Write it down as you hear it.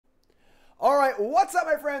Alright, what's up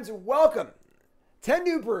my friends? Welcome. 10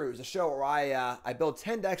 New Brews, a show where I build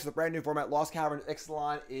 10 decks with a brand new format. Lost Caverns of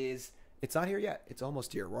Ixalan it's not here yet. It's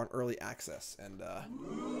almost here. We're on early access. And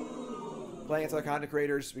playing against other content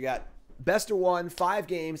creators. We got best of one, 5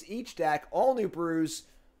 games, each deck, all new brews,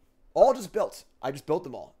 all just built. I just built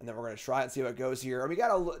them all. And then we're going to try it and see how it goes here. And we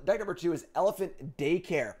got a deck number 2 is Elephant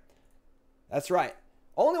Daycare. That's right.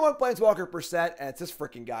 Only one Planeswalker per set, and it's this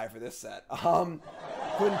freaking guy for this set.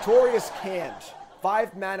 Quintorius Kand,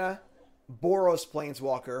 5 mana, Boros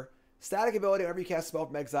Planeswalker. Static ability, whenever you cast a spell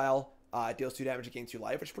from exile, it deals 2 damage and gains 2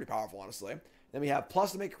 life, which is pretty powerful, honestly. Then we have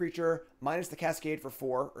plus to make a creature, minus the Cascade for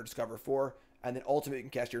 4, or discover 4, and then ultimate you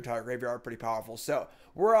can cast your entire graveyard, pretty powerful. So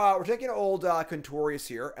we're taking old Quintorius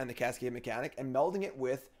here and the Cascade mechanic and melding it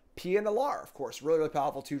with Pia and Alar, of course. Really, really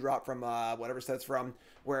powerful 2-drop from whatever set's from,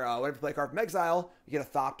 where whenever you play a card from exile, you get a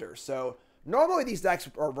Thopter. So normally these decks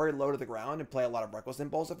are very low to the ground and play a lot of Reckless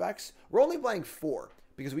Impulse effects. We're only playing 4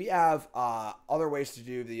 because we have other ways to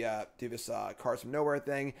do the this cards from nowhere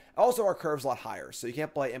thing. Also, our curve's a lot higher, so you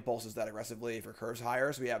can't play impulses that aggressively if your curve's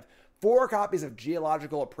higher. So we have 4 copies of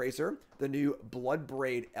Geological Appraiser, the new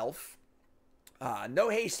Bloodbraid Elf. No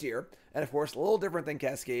haste here, and of course a little different than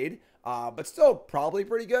Cascade, but still probably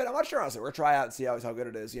pretty good. I'm not sure, honestly. We're gonna try out and see how good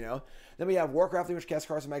it is, you know. Then we have Warcrafting, which casts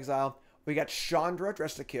cards from exile. We got Sheoldred,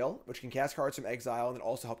 Dressed to Kill, which can cast cards from exile and then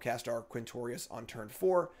also help cast our Quintorius on turn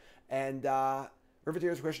 4. And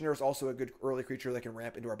Riveteer's Questioner is also a good early creature that can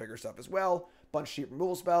ramp into our bigger stuff as well. Bunch of cheap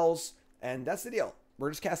removal spells, and that's the deal.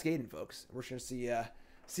 We're just cascading, folks. We're just gonna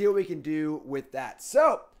see what we can do with that.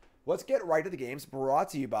 So let's get right to the games. Brought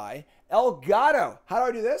to you by Elgato. How do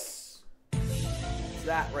I do this? It's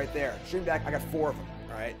that right there. Stream deck. I got 4 of them.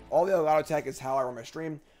 All right. All the Elgato tech is how I run my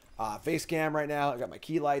stream. Face cam right now. I got my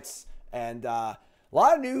key lights and a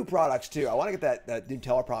lot of new products too. I want to get that new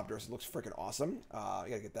teleprompter. So it looks freaking awesome. I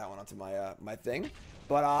gotta get that one onto my my thing.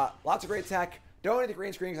 But lots of great tech. Don't need the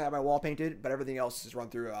green screen because I have my wall painted, but everything else is run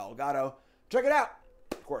through Elgato. Check it out.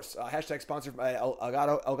 Of course, hashtag sponsored by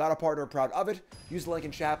Elgato partner, proud of it. Use the link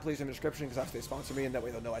in chat, please, in the description, because obviously they sponsor me, and that way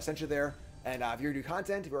they'll know I sent you there. And if you're new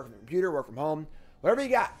content, if you work from a computer, work from home, whatever you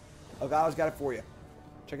got, Elgato's got it for you.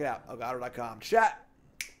 Check it out, elgato.com. Chat,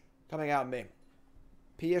 coming out of me.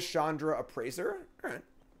 Pia Chandra Appraiser. All right,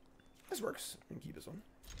 this works. We can keep this one.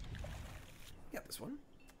 Got this one.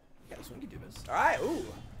 Got this one. You can do this. All right. Ooh,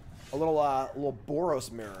 a little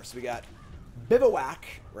Boros mirror. So we got Bivouac,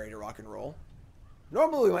 ready to rock and roll.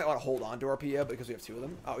 Normally, we might want to hold on to our Pia because we have 2 of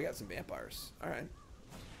them. Oh, we got some vampires. All right.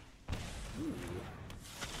 Ooh.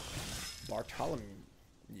 Bartholomew,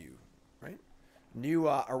 right? New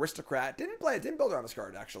Aristocrat. Didn't build around this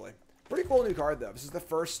card, actually. Pretty cool new card, though. This is the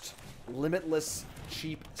first limitless,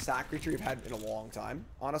 cheap sack creature you've had in a long time,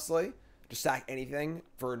 honestly. Just sack anything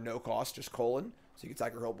for no cost, just colon. So you can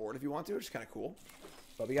sack your whole board if you want to, which is kind of cool.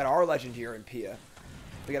 But we got our legend here in Pia.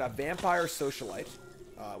 We got a Vampire Socialite,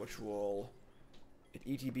 which will... It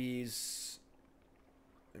ETBs.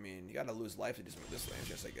 I mean, you gotta lose life to just move this way.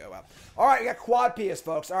 Just like, oh wow. All right, we got quad Pias,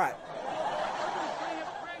 folks. All right.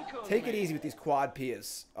 Take it easy with these quad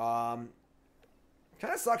Pias. Kind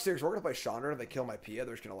of sucks here because we're gonna play Sheoldred. If they kill my Pia,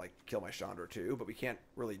 they're just gonna like kill my Sheoldred too. But we can't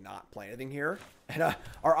really not play anything here. And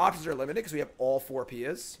our options are limited because we have all 4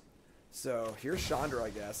 Pias. So here's Sheoldred,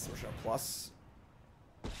 I guess. We're showing plus.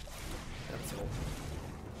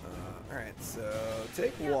 All right, so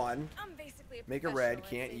take 1. Make a red,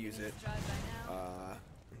 can't use it.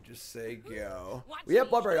 Just say go. We have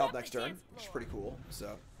Bloodbraid Elf next turn, which is pretty cool.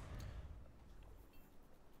 So,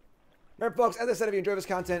 remember, folks, as I said, if you enjoy this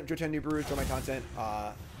content, enjoy 10 New Brews, enjoy my content,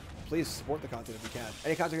 please support the content if you can.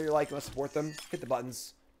 Any content you like, you want to support them, hit the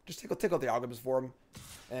buttons. Just tickle the algorithms for them.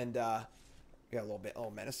 And we got a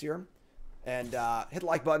little menace here. And hit the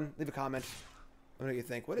like button, leave a comment. Let me know what you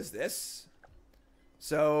think. What is this?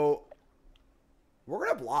 So, we're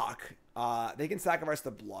going to block. They can sacrifice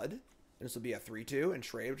the blood. And this will be a 3-2 and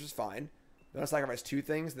trade, which is fine. They want to sacrifice 2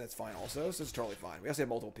 things, and that's fine also. So it's totally fine. We also have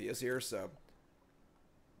multiple Pias here, so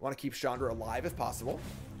want to keep Sheoldred alive if possible.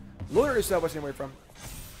 Lunar do so. What's he away from?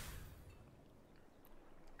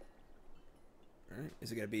 All right.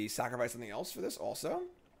 Is it going to be sacrifice something else for this also? All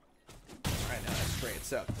right, now that's trade.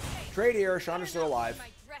 So trade here. Sheoldred's still alive.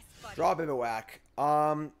 Draw a Bivouac.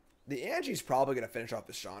 The Angie's probably going to finish off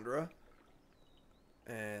this Sheoldred.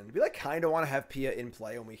 And we like kind of want to have Pia in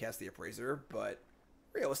play when we cast the Appraiser, but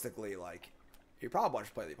realistically, like, you probably want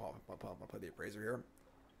to play the Appraiser here.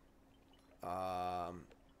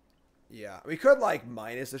 Yeah, we could like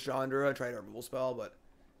minus the Sheoldred and try to removal spell, but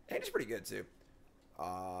Angie's pretty good too.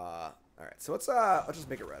 All right, so let's just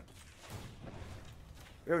make it red.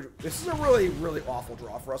 This is a really, really awful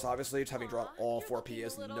draw for us, obviously, just having drawn all 4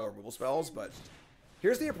 Pias and no removal spells, but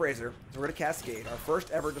here's the Appraiser. So we're going to Cascade, our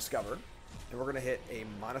first ever Discover, and we're going to hit a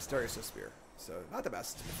Monastery Spear. So not the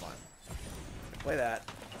best, but fine. Play that,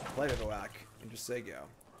 play Bivouac, and just say go.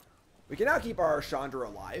 We can now keep our Chandra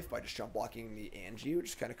alive by just jump blocking the Angie, which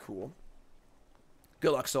is kind of cool.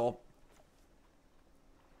 Good luck, Soul.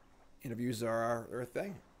 Interviews are a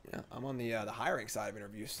thing. Yeah, I'm on the hiring side of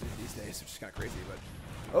interviews these days, which is kind of crazy, but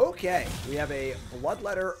okay. We have a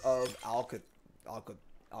Bloodletter of Alcatraz,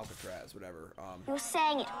 whatever. You're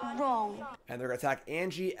saying it wrong. And they're gonna attack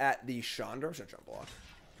Angie at the Chandra. I'm just gonna jump block.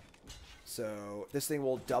 So this thing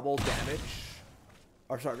will double damage.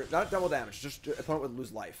 Or sorry, not double damage. Just opponent would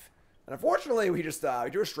lose life. And unfortunately, we just we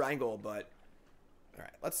drew a Strangle, but all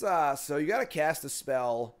right. Let's so you gotta cast a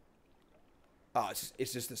spell. Oh,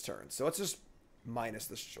 it's just this turn. So let's just minus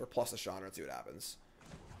this or plus the Chandra and see what happens.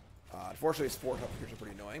 Unfortunately, it's 4 creatures are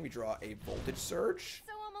pretty annoying. We draw a Voltage Surge.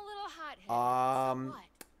 So I'm a little hot-headed. So what?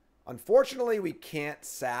 Unfortunately, we can't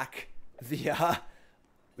sack the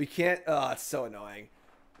we can't it's so annoying.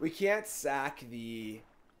 We can't sack the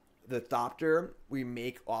Thopter we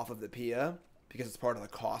make off of the Pia because it's part of the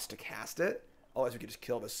cost to cast it. Otherwise, we could just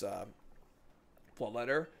kill this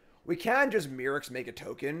Bloodletter. We can just Mirrex make a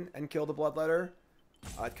token and kill the Bloodletter.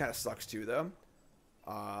 It kind of sucks too, though.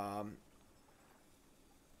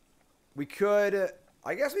 We could,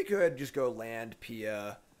 I guess we could just go land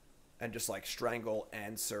Pia and just like Strangle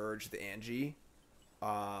and Surge the Angie.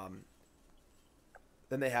 Then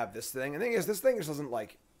they have this thing. And the thing is, this thing just doesn't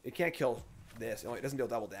like, it can't kill this. It doesn't deal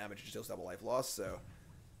double damage, it just deals double life loss. So,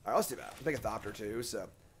 alright, let's do that. We'll take a Thopter too. So,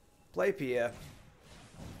 play Pia.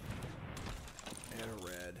 And a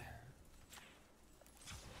red.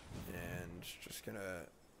 And just gonna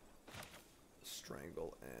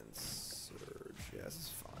Strangle and Surge. Yeah, this is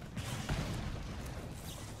fine.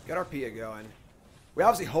 Got our Pia going. We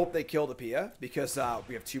obviously hope they kill the Pia because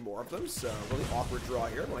we have 2 more of them. So really awkward draw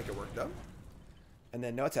here. We'll make it work though. And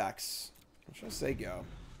then no attacks. I'm trying to say go.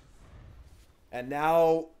 And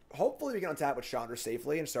now hopefully we can untap with Chandra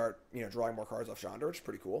safely and start, you know, drawing more cards off Chandra, which is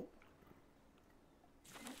pretty cool.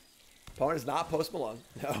 Opponent is not Post Malone.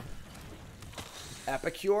 No.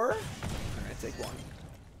 Epicure. Alright, take 1.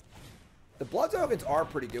 The Blood Tokens are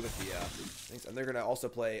pretty good with the things, and they're going to also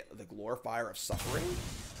play the Glorifier of Suffering.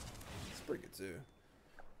 It's pretty good too.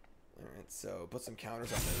 Alright, so put some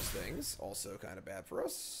counters on those things. Also kind of bad for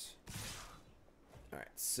us. Alright,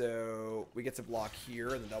 so we get to block here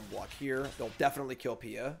and then double block here. They'll definitely kill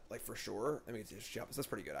Pia, like for sure. I mean, it's just jump. That's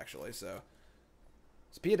pretty good actually. So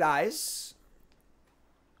Pia dies.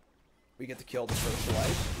 We get to kill the social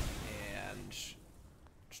life, and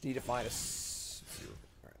just need to find a.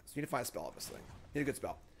 Alright, so we need to find a spell of this thing. Need a good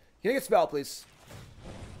spell. Need a good spell, please.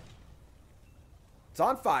 It's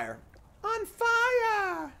on fire. On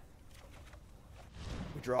fire!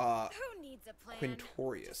 We draw Who needs a plan?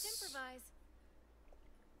 Quintorius. Just improvise.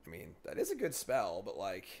 I mean, that is a good spell, but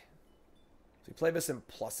like, so we play this and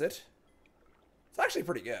plus it. It's actually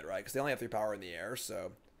pretty good, right? Because they only have 3 power in the air,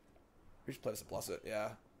 so we should play this and plus it.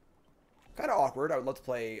 Yeah. Kind of awkward. I would love to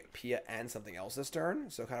play Pia and something else this turn,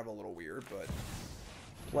 so kind of a little weird, but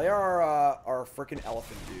play our freaking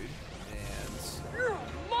elephant dude, and You're a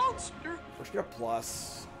monster. we're just gonna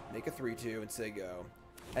plus, make a 3/2, and say go.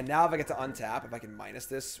 And now if I get to untap, if I can minus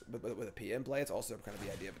this with a Pia in play, it's also kind of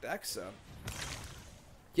the idea of a deck. So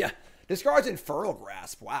yeah, discards Infernal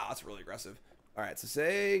Grasp. Wow, that's really aggressive. All right, so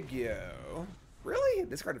say go. Really?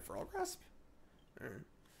 Discard Infernal Grasp? All right.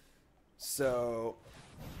 So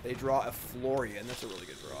they draw a Florian. That's a really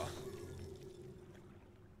good draw.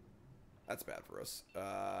 That's bad for us.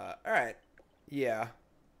 Alright. Yeah.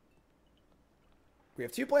 We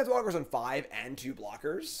have 2 Planeswalkers on 5 and 2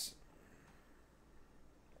 blockers.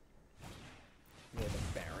 We have a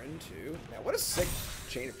Baron, too. Man, what a sick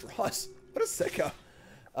chain of draws. What a sicko.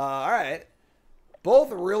 Alright.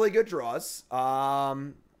 Both really good draws.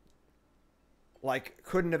 Like,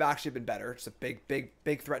 couldn't have actually been better. Just a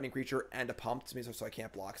big threatening creature and a pump to me, so I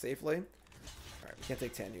can't block safely. Alright, we can't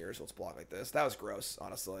take 10 here, so let's block like this. That was gross,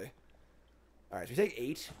 honestly. Alright, so we take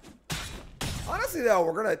 8. Honestly, though,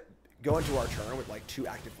 we're going to go into our turn with, like, 2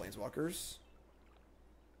 active Planeswalkers.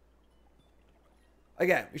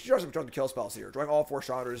 Again, we should draw some kill spells here. Drawing all 4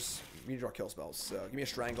 Chandras, we need to draw kill spells. So, give me a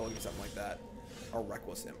Strangle, give me something like that. Or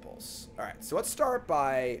Reckless Impulse. Alright, so let's start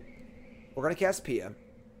by... We're going to cast Pia.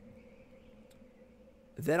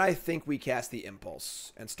 Then I think we cast the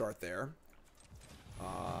Impulse and start there.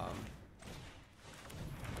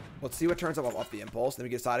 Let's see what turns up off the Impulse. Then we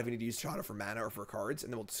can decide if we need to use Chandra for mana or for cards.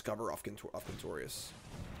 And then we'll discover off Quintorius.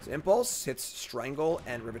 So Impulse hits Strangle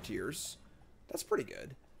and Riveteers. That's pretty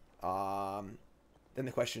good. Then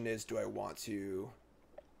the question is, do I want to...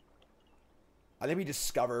 I think we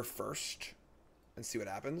discover first and see what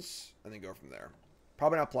happens, and then go from there.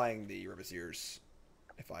 Probably not playing the Riveteers,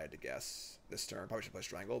 if I had to guess, this turn. Probably should play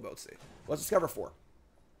Strangle, but let's see. Let's discover 4.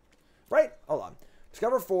 Right? Hold on.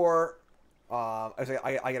 Discover 4.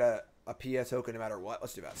 I get a Pia token no matter what.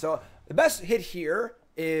 Let's do that. So the best hit here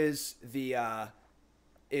is the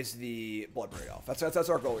Bloodbraid Elf. That's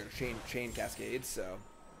our goal here. Chain Cascades. So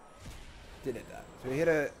didn't hit that. So we hit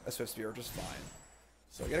a Swift Spear, which is fine.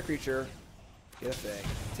 So get a creature, get a thing,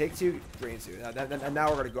 take 2, drain 2. And now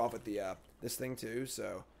we're gonna go off with the this thing too.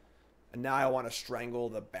 So and now I want to strangle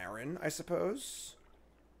the Baron, I suppose.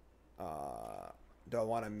 Do I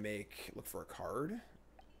want to look for a card?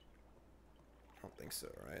 I don't think so,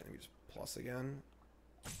 right? Let me just plus again.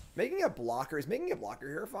 Making a blocker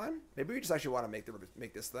here fine? Maybe we just actually want to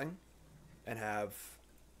make this thing and have.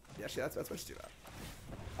 Yeah, actually, that's let's do that.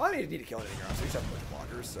 I don't need to kill anything else. We just have a bunch of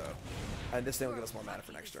blockers, so and this thing will give us more mana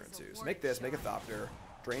for next turn too. So make this, make a Thopter,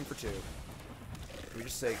 drain for 2. We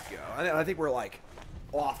just say go. I think we're like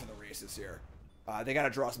off to the races here. They got to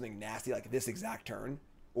draw something nasty like this exact turn,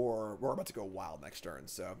 or we're about to go wild next turn.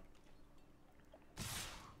 So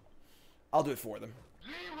I'll do it for them.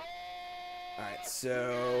 Alright,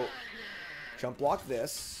 so jump block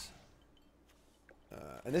this.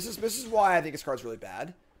 And this is why I think this card's really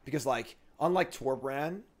bad. Because, like, unlike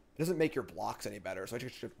Torbran, it doesn't make your blocks any better. So I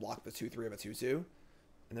just block the 2-3 of a 2-2. And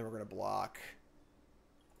then we're going to block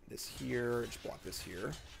this here. Just block this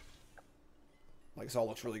here. Like, this all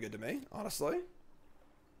looks really good to me, honestly.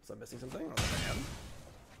 So I'm missing something? I don't know if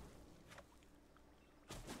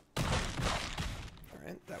I am.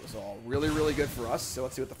 Alright, that was all really, really good for us. So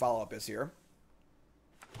let's see what the follow-up is here.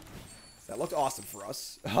 That looked awesome for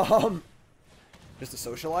us. Just a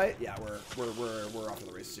socialite? Yeah, we're off to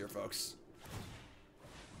the races here, folks.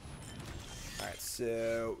 Alright,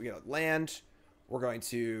 so we got land. We're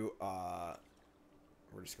just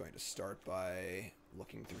going to start by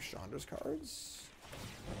looking through Chandra's cards.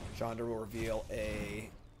 Chandra will reveal a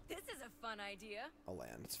fun idea. A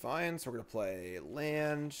land. It's fine. So we're gonna play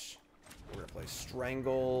land. We're gonna play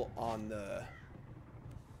Strangle on the.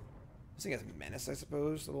 This thing has Menace, I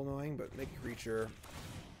suppose. A little annoying, but make a creature.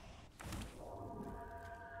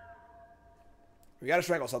 We gotta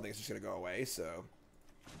strangle something. It's just gonna go away. So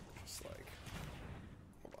just like,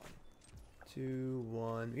 hold on. 2,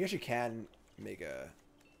 1. We actually can make a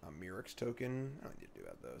Mirrex token. I don't need to do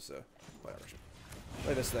that though. So whatever.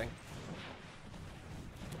 Play this thing.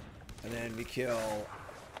 And then we kill,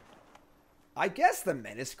 I guess, the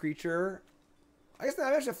Menace creature. I guess I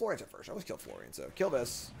mentioned Florian at first. I always killed Florian, so kill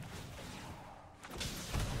this.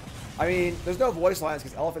 I mean, there's no voice lines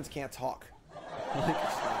because elephants can't talk.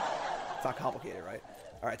 It's not complicated, right?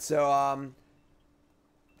 All right, so I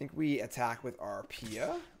think we attack with our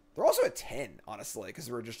Pia. They're also at 10, honestly, because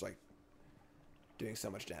we're just like doing so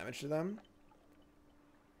much damage to them.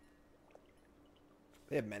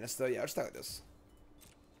 They have Menace though. Yeah, I'll just start with this.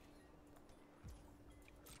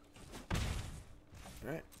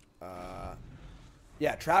 Alright.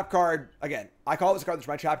 Yeah, trap card. Again, I call this card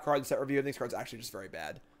my trap card in set review. I think this card's actually just very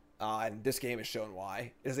bad. And this game has shown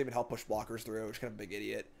why. It doesn't even help push blockers through, which is kind of a big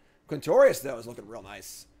idiot. Quintorius, though, is looking real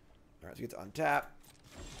nice. Alright, so we get to untap.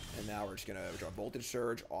 And now we're just going to draw Voltage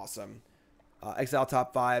Surge. Awesome. Exile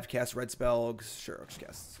top 5, cast red spells. Sure, I'll just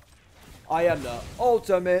cast. I am the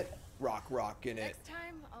ultimate rock in it. Next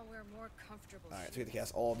time, I'll wear more comfortable. Alright, so we get to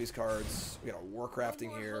cast all of these cards. We got a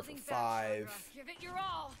Warcrafting here for 5. Give it your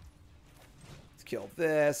all. Let's kill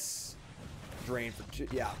this. Drain for 2.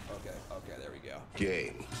 Yeah, okay, there we go.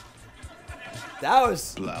 Game. That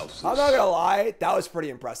was, Blouses. I'm not gonna lie, that was pretty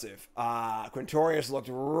impressive. Quintorius looked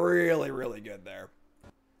really, really good there.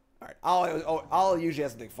 Alright, I'll usually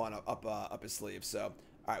have something fun up his sleeve, so.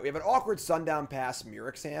 Alright, we have an awkward Sundown Pass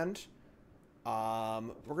Mirrex hand.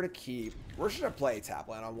 We're just gonna play tap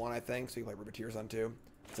land on 1, I think, so you can play Riveteers on 2,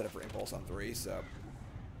 instead of for Impulse on 3, so.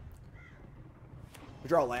 We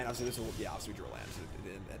draw a land, obviously this will, yeah, obviously we drew a land, so it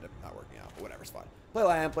didn't end up not working out, but whatever, it's fine. Play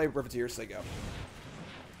land, play Riveteers, say go.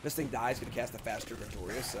 This thing dies, gonna cast a faster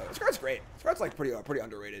Quintorius, so this card's great. This card's like pretty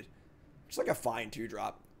underrated. Just like a fine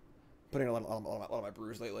 2-drop. Putting a lot of my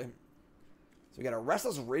brews lately. So we got a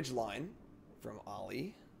Restless Ridgeline from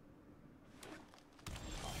Ollie.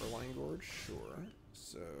 Copperline Gorge, sure.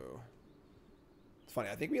 So it's funny.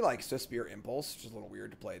 I think we like Swift Spear Impulse, which is a little weird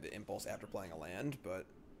to play the Impulse after playing a land, but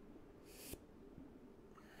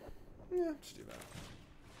yeah, just do that.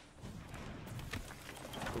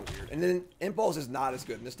 A little weird. And then Impulse is not as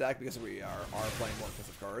good in this deck because we are playing more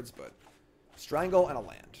expensive cards, but Strangle and a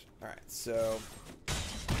land. All right, so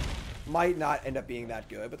Might not end up being that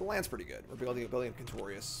good, but the land's pretty good. We're building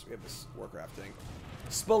Quintorius. We have this Warcraft thing.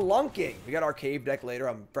 Spelunking. We got our cave deck later.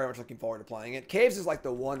 I'm very much looking forward to playing it. Caves is like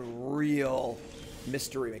the one real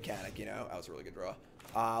mystery mechanic, you know? That was a really good draw.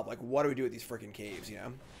 Like, what do we do with these freaking caves, you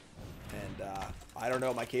know? And I don't know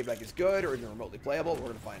if my cave deck is good or even remotely playable. We're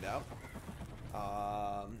going to find out.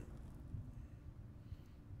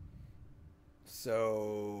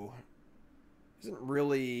 So, isn't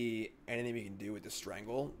really anything we can do with the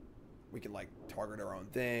Strangle. We can, like, target our own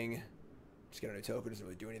thing. Just get a new token. Doesn't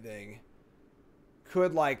really do anything.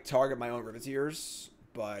 Could, like, target my own Riveteers.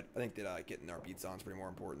 But I think that getting our beats on is pretty more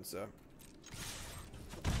important, so.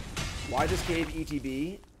 Why does cave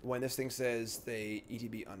ETB when this thing says they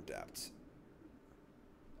ETB untapped?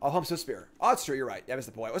 I'll hump Spear. Oh, that's true. You're right. That was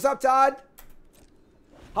the point. What's up, Todd?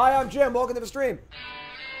 Hi, I'm Jim. Welcome to the stream.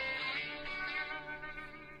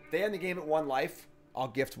 If they end the game at 1 life, I'll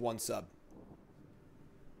gift 1 sub.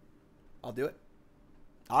 I'll do it.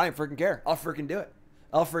 I don't freaking care. I'll freaking do it.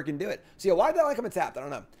 I'll freaking do it. So yeah, why did that like come untapped? I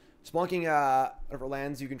don't know. Spelunking whatever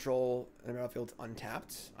lands you control in the battlefield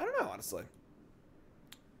untapped. I don't know, honestly.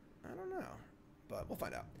 I don't know. But we'll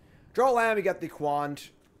find out. Draw a land, we got the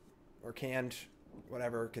Quand or Kand,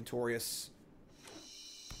 whatever, Quintorius.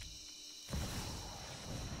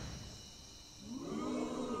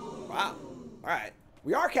 Wow. Alright.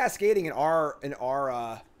 We are cascading in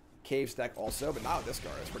our Caves deck also, but not with this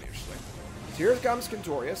card. That's pretty interesting. So here comes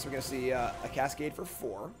Quintorius. We're going to see a Cascade for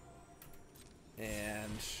 4.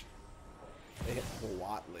 And they hit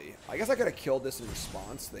Watley. I guess I could have killed this in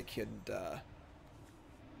response. They could,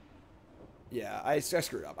 yeah, I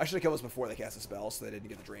screwed up. I should have killed this before they cast a spell so they didn't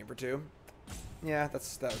get the drain for 2. Yeah, that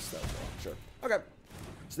was wrong. Sure. Okay.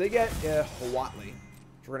 So they get Watley,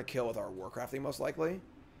 which we're going to kill with our Warcraft thing most likely.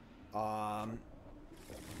 They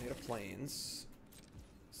get a Plains.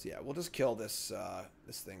 So yeah, we'll just kill this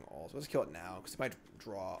this thing also. We'll just kill it now because it might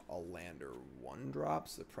draw a land or 1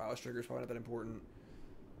 drops. The prowess trigger is probably not that important.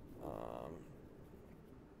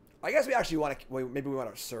 I guess we actually want to. Maybe we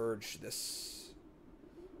want to surge this.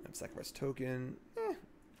 Sacrifice token.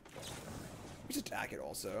 We just attack it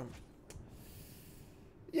also.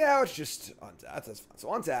 Yeah, it's just untap. That's fine. So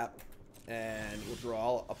untap, and we'll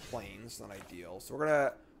draw a Plains. Not ideal. So we're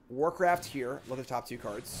gonna Warcraft here. Look at the top 2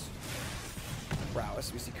 cards.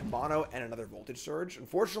 Prowess. We see Kamano and another Voltage Surge.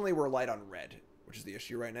 Unfortunately, we're light on red, which is the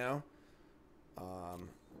issue right now. I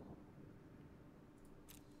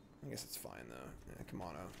guess it's fine though. Yeah,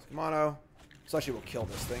 Kamano. So actually, we'll kill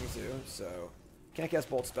this thing too. So can't cast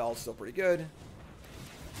Bolt spells. Still pretty good.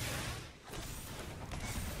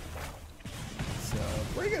 So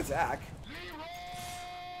pretty good attack.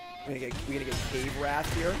 We're gonna get Cave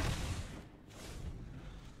Wrath here.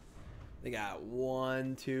 They got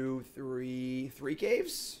 1, 2, 3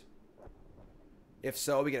 caves. If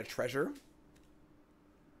so, we get a treasure.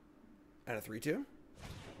 And a 3/2.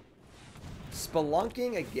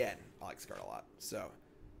 Spelunking again. I like this card a lot. So,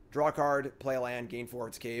 draw a card, play a land, gain 4,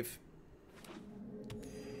 it's cave.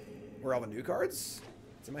 Where are all the new cards?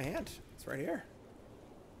 It's in my hand. It's right here.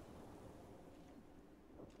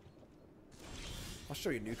 I'll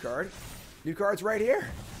show you a new card. New card's right here.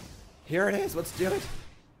 Here it is. Let's do it.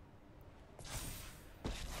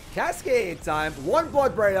 Cascade time. 1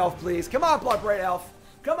 Bloodbraid Elf, please. Come on, Bloodbraid Elf.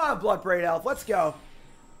 Come on, Bloodbraid Elf. Let's go.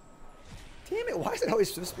 Damn it. Why is it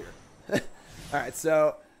always Swift Spear? Alright,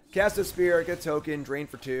 so cast a spear, get a token, drain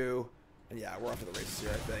for 2. And yeah, we're off to the races here,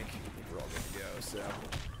 I think. I think we're all good to go. So,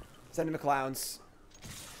 send him to clowns.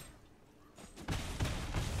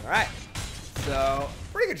 Alright. So,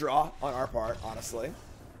 pretty good draw on our part, honestly.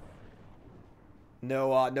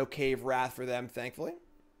 No Cave Wrath for them, thankfully.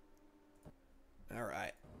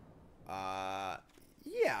 Alright.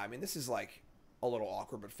 Yeah, I mean, this is like a little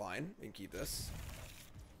awkward, but fine. We can keep this.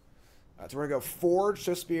 Alright, so we're going to go Forge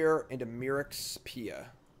Spear into Mirix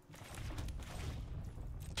Pia.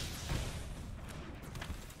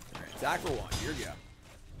 Alright, attack for 1. Here we go.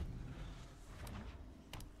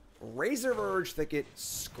 Razor Verge Thicket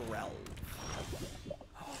Skrell.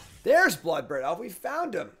 There's Bloodbraid Elf. We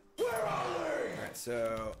found him. Where are we? Alright,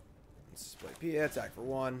 so let's play Pia, attack for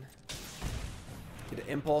 1. Get an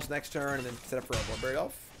Impulse next turn, and then set up for a Bloodbraid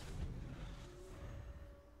Elf.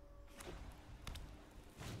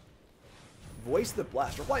 Voice the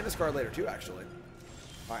Blast. We're playing this card later, too, actually.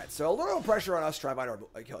 Alright, so a little pressure on us to try to find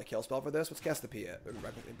our kill spell for this. Let's cast the Pia.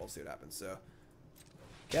 Impulse, see what happens. So,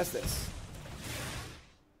 cast this.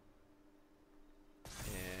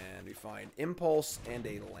 And we find Impulse and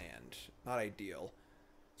a land. Not ideal.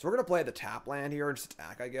 So we're going to play the tap land here and just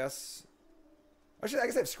attack, I guess. Actually, I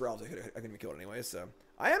guess I have Skrells. I couldn't be killed anyway, so.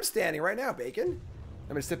 I am standing right now, Bacon. I'm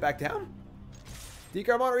going to sit back down.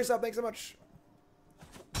 Decarmon resub, thanks so much.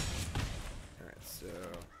 Alright, so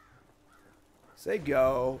say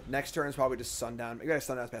go. Next turn is probably just Sundown. You gotta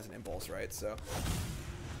Sundown past an Impulse, right? So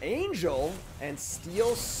Angel and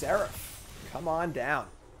Steel Seraph. Come on down.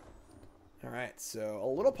 Alright, so a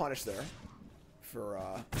little punish there for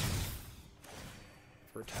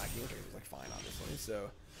attacking, which is like fine, obviously. So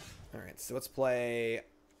alright, so let's play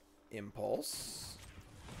Impulse.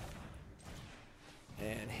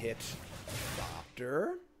 And hit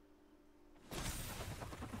Thopter.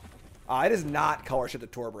 It does not color shift the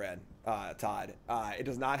Torbrand, Todd. It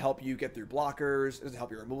does not help you get through blockers. It doesn't help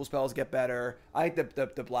your removal spells get better. I think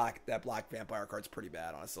that black vampire card's pretty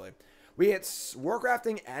bad, honestly. We hit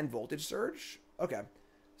Warcrafting and Voltage Surge. Okay.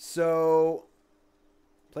 So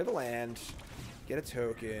play the land, get a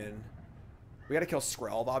token. We gotta kill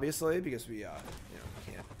Skrelv, obviously, because we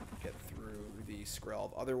can't get through the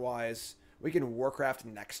Skrelv otherwise. We can Warcraft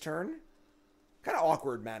next turn. Kind of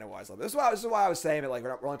awkward mana-wise. This is why I was saying that like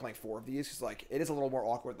we're only playing 4 of these, because like it is a little more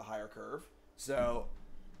awkward the higher curve. So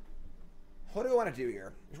what do we want to do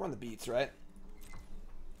here? We run the beats, right?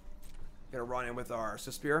 Gonna run in with our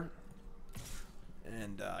Suspire.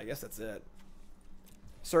 And I guess that's it.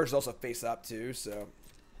 Surge is also face up too, so.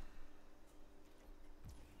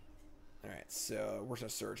 Alright, so we're gonna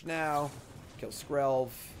Surge now. Kill Skrelv.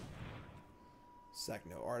 Sack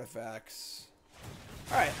no artifacts.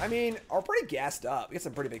 Alright, I mean, we're pretty gassed up. We got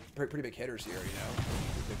some pretty big hitters here, you know.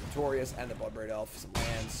 The Quintorius and the Bloodbraid Elf, some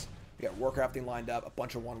lands. We got Warcrafting lined up, a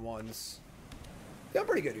bunch of 1/1s. Feeling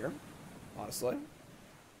pretty good here, honestly.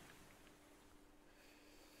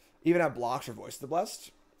 Even have blocks for Voice of the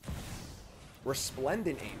Blessed.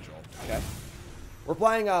 Resplendent Angel, okay. We're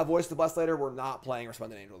playing Voice of the Blessed later. We're not playing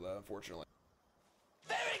Resplendent Angel, though, unfortunately.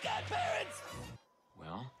 Very good, parents!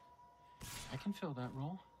 Well, I can fill that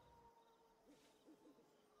role.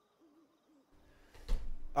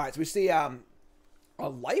 Alright, so we see a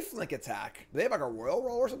lifelink attack. Do they have like a Royal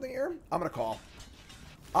Roll or something here? I'm gonna call.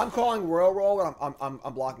 I'm calling Royal Roll, but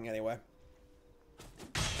I'm blocking anyway.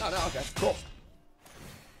 Oh no, okay, cool.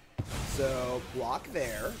 So block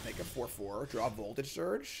there, make a 4/4, draw Voltage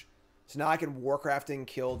Surge. So now I can Warcrafting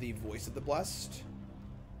kill the Voice of the Blessed,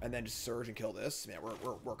 and then just Surge and kill this. Man,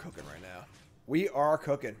 we're cooking right now. We are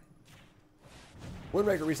cooking.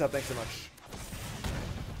 Windbreaker resub, thanks so much.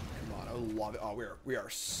 Come on, I love it. Oh, we are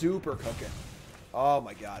super cooking. Oh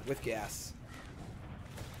my god, with gas.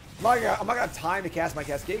 I'm not gonna have time to cast my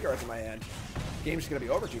Cascade cards in my hand. Game's just gonna be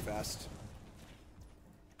over too fast.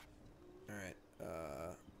 Alright,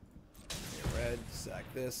 red, sack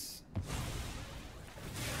this.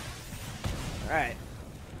 Alright.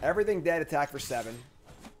 Everything dead, attack for 7.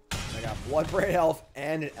 I got Bloodbraid Elf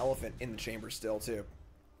and an Elephant in the chamber still, too.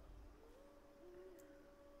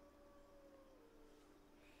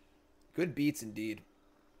 Good beats indeed.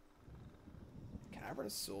 Cavern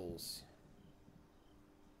of Souls.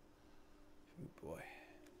 Oh boy.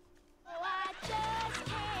 Oh, I just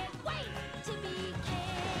can't wait to be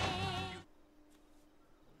king.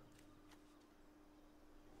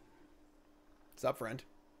 What's up, friend?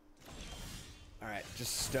 Alright,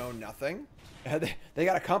 just stone nothing. They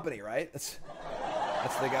got a company, right? That's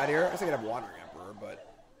what they got here. I guess they could have Wandering Emperor, but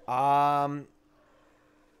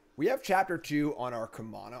we have chapter 2 on our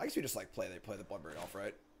Kumano. I guess we just like play the Bloodbraid Elf,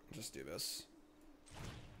 right? Just do this.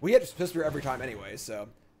 We have Suspire every time anyway, so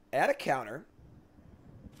add a counter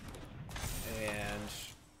and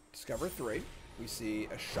discover 3. We see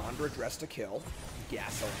a Sheoldred Dress to Kill,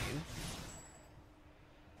 Gasoline,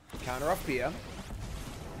 counter off Pia, and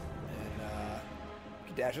we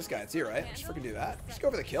can dash this guy. It's here, right? Just freaking do that. Just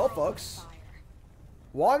go for the kill, folks.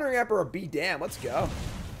 Wandering Emperor, be damn. Let's go.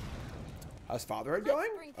 How's Fatherhood going?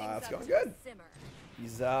 It's going good.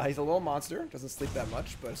 He's a little monster. Doesn't sleep that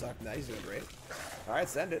much, but aside from that, he's doing great. All right,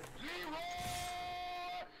 send it.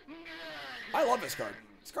 I love this card.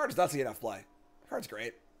 This card does not see enough play. The card's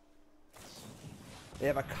great. They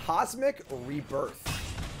have a Cosmic Rebirth,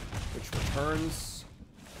 which returns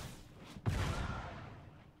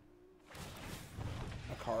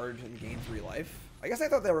a card and gain 3 life. I guess I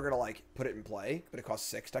thought they were gonna like put it in play, but it costs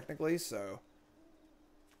 6 technically, so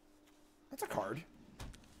that's a card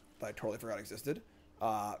that I totally forgot existed.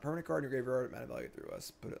 Permanent card in your graveyard, mana value through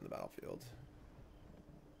us. Put it in the battlefield.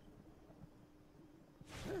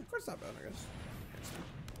 Yeah, card's not bad, I guess.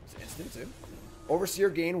 It's instant too. Overseer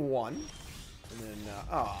gain 1, and then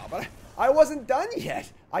but I wasn't done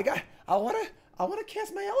yet. I wanna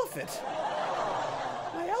cast my elephant.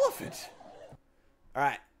 My elephant. All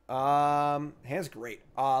right. Hand's great.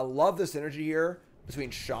 Love the synergy here between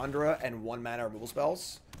Chandra and 1 mana removal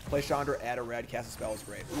spells. Play Chandra, add a red, cast a spell is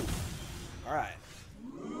great. Ooh. All right.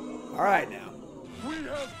 All right now. We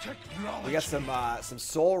have technology. We got some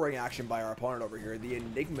Soul Ring action by our opponent over here, the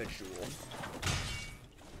Enigma Jewel.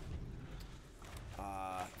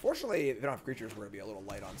 Fortunately, if we don't have creatures, we're going to be a little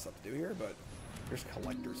light on stuff to do here, but here's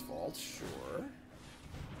Collector's Vault, sure.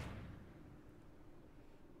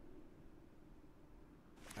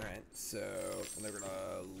 Alright, so they're going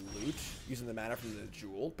to loot using the mana from the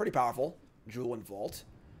Jewel. Pretty powerful. Jewel and Vault.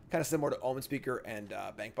 Kind of similar to Omen Speaker and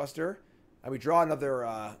Bankbuster. And we draw another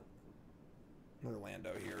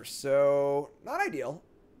Lando here. So, not ideal.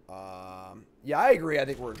 Yeah, I agree. I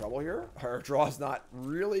think we're in trouble here. Our draw is not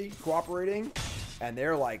really cooperating. And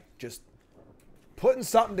they're like just putting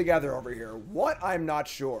something together over here. What? I'm not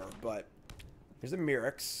sure. But here's a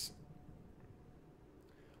Mirrex.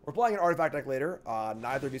 We're playing an artifact deck later.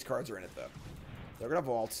 Neither of these cards are in it, though. They're going to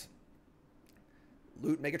vault.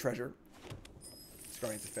 Loot, make a treasure.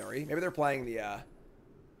 Discarding the Fairy. Maybe they're playing the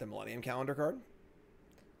Millennium Calendar card.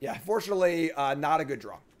 Yeah, fortunately, not a good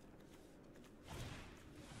draw.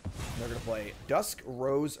 They're going to play Dusk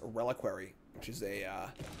Rose Reliquary, which is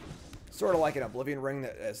a sort of like an Oblivion Ring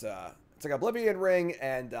that is it's like Oblivion Ring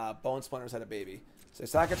and Bone Splinters had a baby. So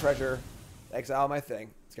sack a treasure, exile my thing.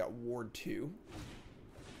 It's got Ward 2.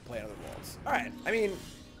 Play another vaults. All right, I mean,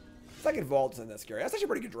 second vault isn't that scary. That's actually a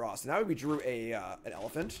pretty good draw. So now we drew an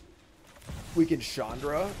elephant. We can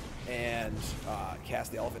Chandra and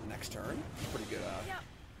cast the elephant next turn. Pretty good.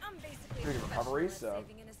 Pretty good recovery. So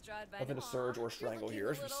nothing to surge or strangle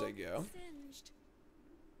here. So we say go.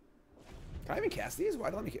 Can I even cast these? Why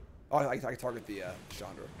don't let me? Oh, I can target the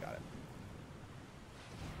Chandra. Got it.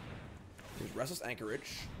 There's Restless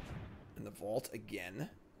Anchorage in the vault again.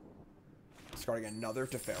 Discarding another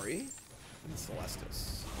Teferi and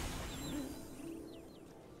Celestis.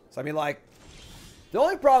 So I mean, like, the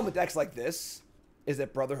only problem with decks like this is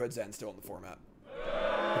that Brotherhood's End's still in the format,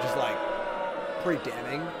 which is like pretty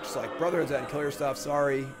damning. Just like Brotherhood's End, kill your stuff.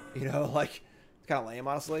 Sorry, you know, like it's kind of lame,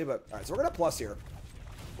 honestly. But all right, so we're gonna plus here.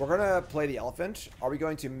 We're gonna play the elephant. Are we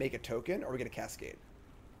going to make a token, or are we gonna Cascade?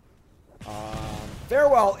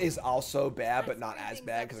 Farewell is also bad, but not as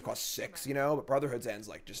bad because it costs 6, you know. But Brotherhood's End's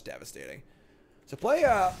like just devastating. So play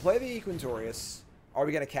the Quintorius. Are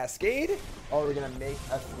we gonna Cascade, or are we gonna make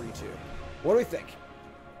a 3/2? What do we think?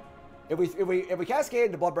 If we Cascade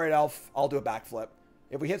into Bloodbraid Elf, I'll do a backflip.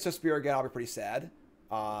 If we hit Spear again, I'll be pretty sad.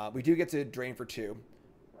 We do get to drain for 2.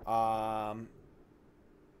 I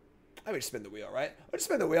would just spin the wheel, right? Let's just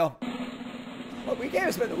spin the wheel. Look, we can't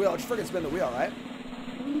even spin the wheel. Just freaking spin the wheel, right?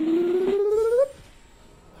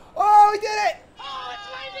 Oh, we did it! Oh, it's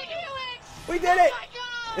Rising Helix! We did it! Oh my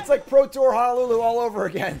God! It's like Pro Tour Honolulu all over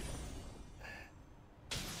again.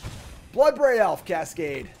 Bloodbraid Elf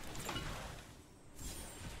Cascade.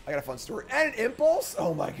 I got a fun story. And an Impulse?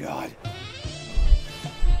 Oh my god.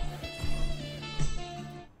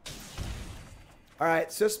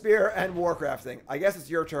 Alright, Spear and Warcrafting. I guess it's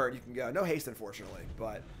your turn. You can go. No haste, unfortunately.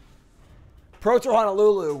 But Pro Tour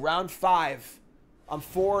Honolulu, round 5. I'm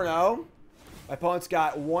 4-0. My opponent's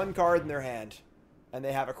got 1 card in their hand. And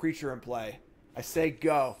they have a creature in play. I say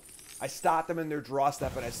go. I stop them in their draw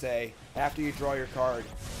step and I say, after you draw your card,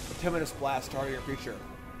 Timidus Blast, target your creature.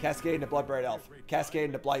 Cascade into Bloodbraid Elf. Cascade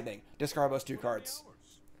into Lightning. Discard those 2 cards.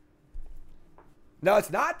 No,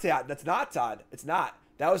 it's not, Todd. That's not, Todd. It's not.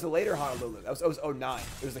 That was the later Honolulu. That was 09.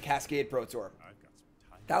 It was the Cascade Pro Tour.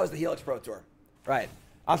 That was the Helix Pro Tour. Right.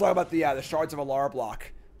 I'm talking about the Shards of Alara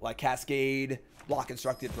block. Like Cascade, block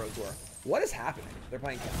constructed Pro Tour. What is happening? They're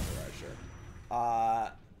playing counter, right? Sure.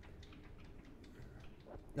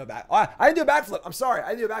 No back. Oh, I didn't do a backflip. I'm sorry.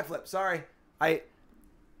 I didn't do a backflip. Sorry. I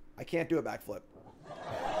can't do a backflip.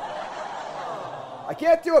 I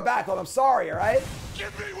can't do a backflip. I'm sorry, all right?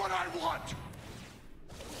 Give me what I want!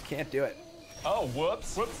 Can't do it. Oh,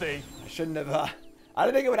 whoops. Whoopsie. I shouldn't have, I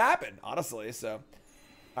didn't think it would happen, honestly, so.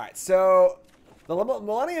 All right, so the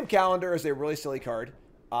Millennium Calendar is a really silly card.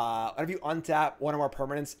 Whenever you untap one of our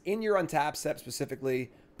permanents in your untap set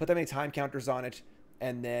specifically, put that many time counters on it,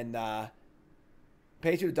 and then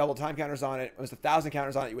pay 2 to double time counters on it. When it's 1,000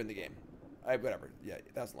 counters on it, you win the game. Whatever. Yeah,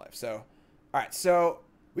 1,000 life. So, all right, so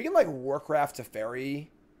we can like Warcraft Teferi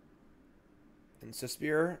and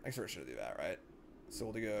Suspir. I guess we should do that, right? So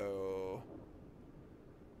we'll go.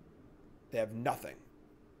 They have nothing.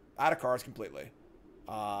 Out of cards completely.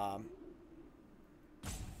 So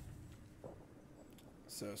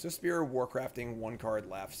Suspir, Warcrafting, 1 card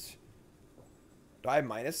left. Do I have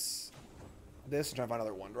minus this and try to find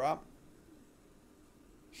another 1-drop?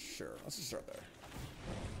 Sure. Let's just start there.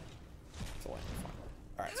 It's a land.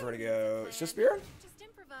 Alright, so we're gonna go Suspir. Just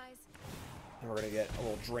improvise. And we're gonna get a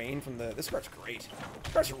little drain from the. This card's great.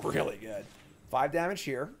 This card's really good. 5 damage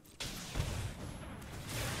here.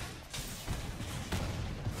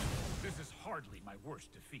 hardly my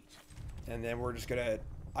worst defeat. And then we're just gonna...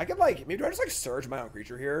 I could, like... Maybe do I just, like, surge my own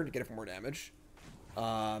creature here to get it for more damage?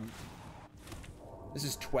 This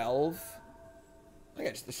is 12. I think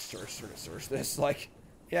I just search this. Like,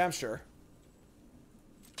 yeah, I'm sure.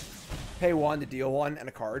 Pay 1 to deal 1 and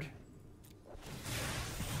a card.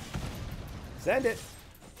 Send it.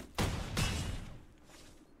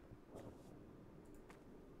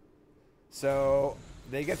 So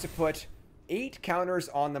they get to put 8 counters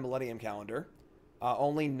on the Millennium Calendar.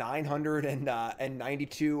 Only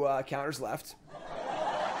 992 counters left.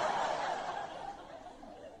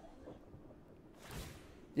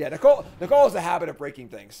 Yeah, Nicole has a habit of breaking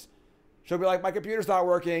things. She'll be like, my computer's not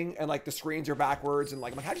working, and like the screens are backwards, and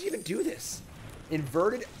like, I'm like, how did you even do this?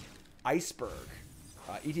 Inverted Iceberg.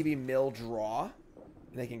 ETB mill draw.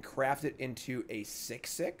 And they can craft it into a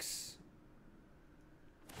 6/6.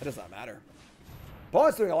 That does not matter.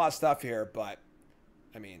 Opponent's doing a lot of stuff here, but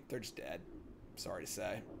I mean, they're just dead. Sorry to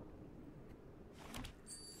say.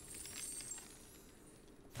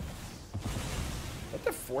 Is that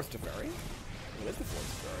the 4th Teferi? It is the 4th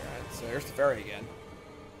Teferi, right? So there's Teferi again.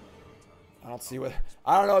 I don't see what...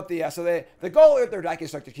 I don't know what the... so the goal of their deck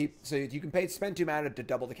is like to keep... So you can spend 2 mana to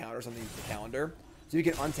double the counters on the calendar. So you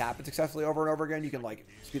can untap it successfully over and over again. You can like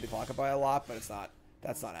speed the clock up by a lot, but it's not...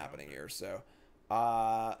 That's not happening here. So,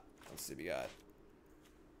 let's see. We got...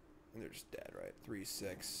 And they're just dead, right? 3,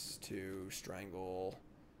 6, 2, strangle.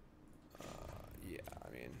 Yeah, I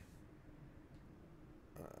mean...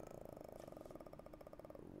 1.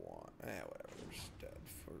 Whatever. They're just dead.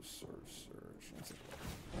 Surge. That's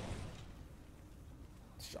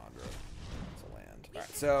Chandra. It's a land.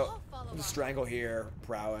 Alright, so there's a strangle here.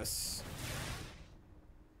 Prowess.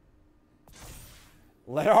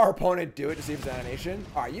 Let our opponent do it to see if it's animation.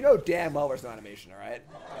 Alright, you know damn well there's no animation, alright?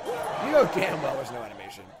 You know damn well there's no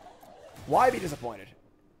animation. Why be disappointed?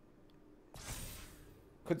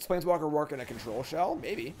 Could this Planeswalker work in a control shell?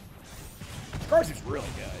 Maybe. This card seems really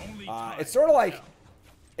good. It's sort of like...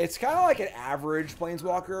 It's kind of like an average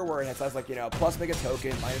Planeswalker where it has like, you know, plus make a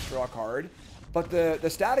token, minus draw a card. But the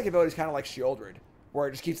static ability is kind of like Sheoldred, where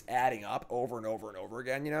it just keeps adding up over and over and over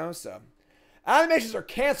again, you know? So, animations are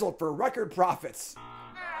canceled for record profits.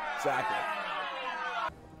 Exactly.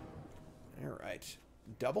 All right.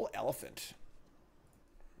 Double Elephant.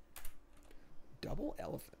 Double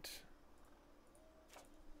Elephant.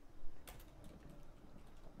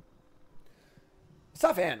 It's a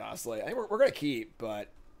tough hand, honestly. I think we're going to keep, but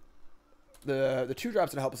the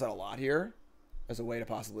 2-drop's going to help us out a lot here as a way to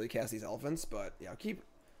possibly cast these elephants. But, yeah, keep...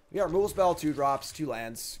 We got removal spell, 2 drops, 2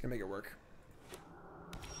 lands. Gonna make it work.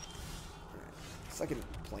 Right. Second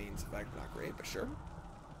planes effect, not great, but sure.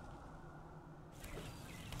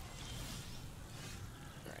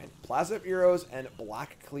 Alright. Plaza of Heroes and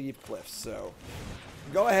Black Cleave Cliffs. So,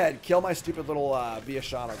 go ahead. Kill my stupid little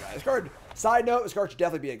Viashano guy. This card, side note, this card should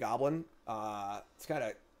definitely be a goblin. It's kind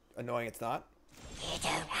of annoying it's not. You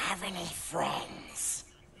don't have any friends.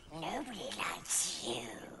 Nobody likes you.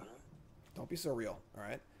 Don't be so real,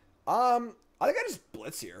 alright? I think I just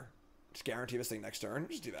blitz here. Just guarantee this thing next turn.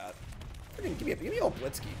 Just do that. Give me a little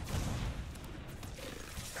blitzky.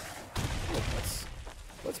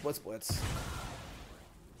 Blitz.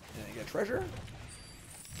 And you get treasure.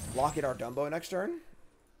 Lock in our Dumbo next turn.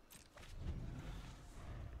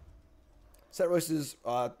 Set races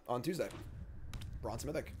on Tuesday. Bronze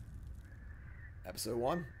Mythic. Episode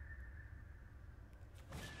 1.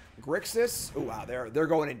 Grixis. Oh wow, they're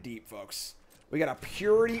going in deep, folks. We got a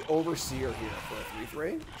Purity Overseer here for a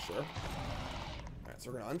 3/3. Sure. Alright,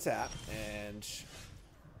 so we're gonna untap. And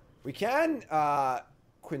we can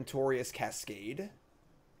Quintorius Cascade.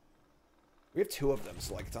 We have 2 of them,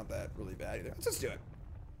 so like it's not that really bad either. Let's just do it.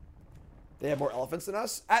 They have more elephants than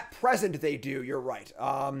us? At present they do, you're right.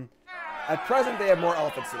 At present they have more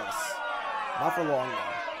elephants than us. Not for long though.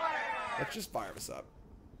 Let's just fire this up.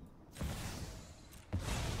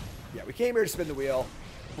 Yeah, we came here to spin the wheel.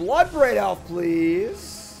 Bloodbraid Elf,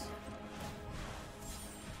 please.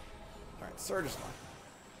 Alright, Surge is fine.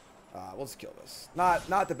 We'll just kill this.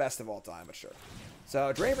 Not the best of all time, but sure.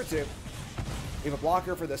 So, drain for 2. We have a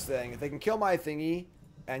blocker for this thing. If they can kill my thingy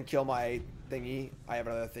and kill my thingy, I have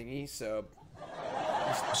another thingy, so...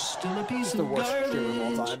 Still a piece It's the of worst garbage. stream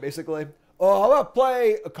of all time, basically. Oh, I'm gonna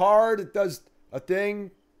play a card that does a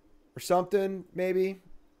thing or something, maybe.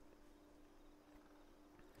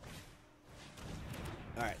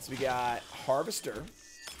 Alright, so we got Harvester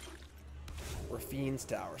or Fiend's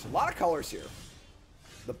Tower. So a lot of colors here.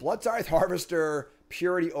 The Blood Tithe Harvester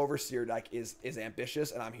Purity Overseer deck is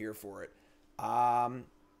ambitious, and I'm here for it.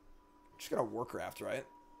 Just gonna Warcraft, right?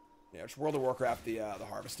 Yeah, just World of Warcraft the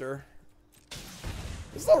Harvester.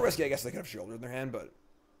 It's a little risky, I guess. They could have Sheoldred in their hand, but.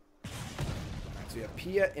 Alright, so we have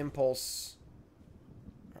Pia, Impulse.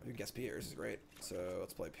 Alright, we can guess Pia. This is great. So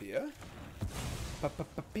let's play Pia.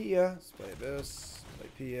 Pia. Let's play this. Play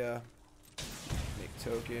Pia. Make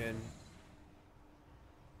token.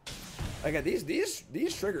 Again,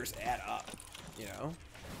 these triggers add up, you know. All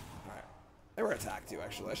right, and we're gonna attack too.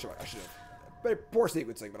 Actually, I should have. Poor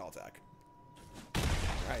sequencing, but I'll attack. All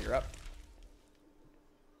right, you're up.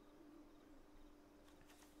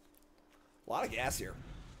 A lot of gas here.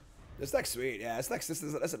 This deck's sweet. Yeah,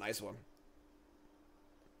 that's a nice one.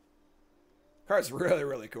 Card's really,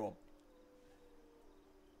 really cool.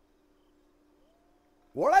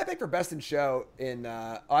 What did I pick for best in show in,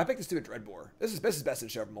 oh, I picked the stupid Dreadbore. This is best in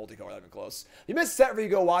show for multicolor. That'd been close. You missed set where you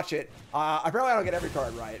go watch it. Apparently I don't get every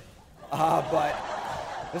card right. But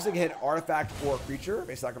this thing can hit artifact or creature.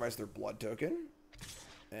 They sacrifice their blood token.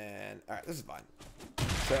 And, alright, this is fine.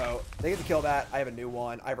 So, they get to kill that. I have a new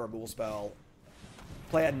one. I have a removal spell.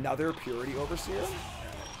 Play another Purity Overseer.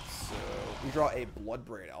 So, we draw a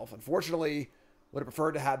Bloodbraid Elf. Unfortunately, would have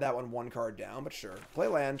preferred to have that one card down, but sure. Play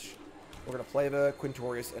land. We're going to play the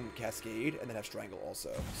Quintorius and Cascade, and then have Strangle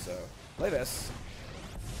also. So, play this.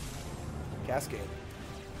 Cascade.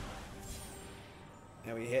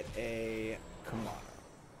 And we hit a Kumano.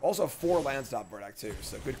 Also, 4 lands top of our deck, too,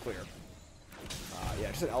 so good clear. Yeah,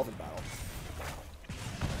 just an Elephant Battle.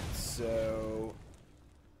 So,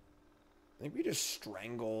 I think we just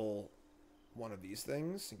Strangle one of these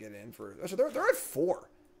things and get in for... So, they're at 4.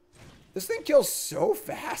 This thing kills so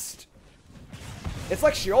fast. It's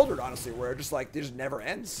like Sheoldred, honestly, where it just like, it just never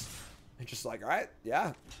ends. It's just like, all right,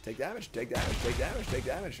 yeah, take damage, take damage, take damage, take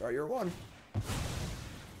damage. All right, you're 1.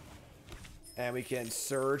 And we can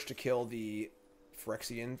Surge to kill the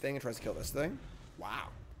Phyrexian thing and tries to kill this thing. Wow.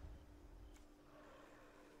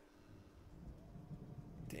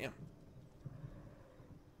 Damn.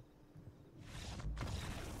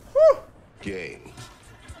 Whew. Game.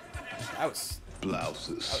 That was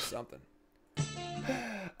Blouses. something.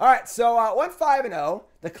 All right, so went 5-0,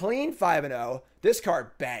 the clean 5-0. This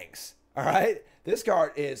card bangs. All right, this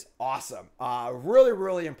card is awesome. Really,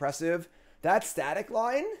 really impressive. That static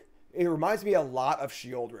line, it reminds me a lot of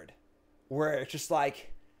Sheoldred, where it's just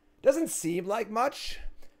like doesn't seem like much,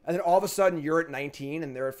 and then all of a sudden you're at 19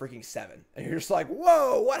 and they're at freaking 7, and you're just like,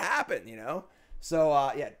 whoa, what happened? You know?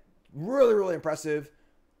 So yeah, really, really impressive.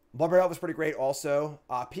 Bloodbraid Elf was pretty great also.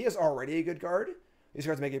 P is already a good card. These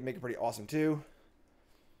cards make it pretty awesome too.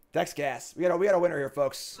 Dex gas. We got a winner here,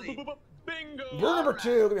 folks. Bingo! Brew number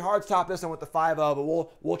 2. Gonna be hard to top this one with the 5-0,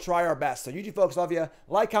 but we'll try our best. So YouTube folks, love you.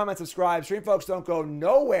 Like, comment, subscribe. Stream folks, don't go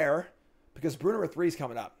nowhere because brew number 3 is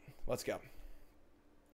coming up. Let's go.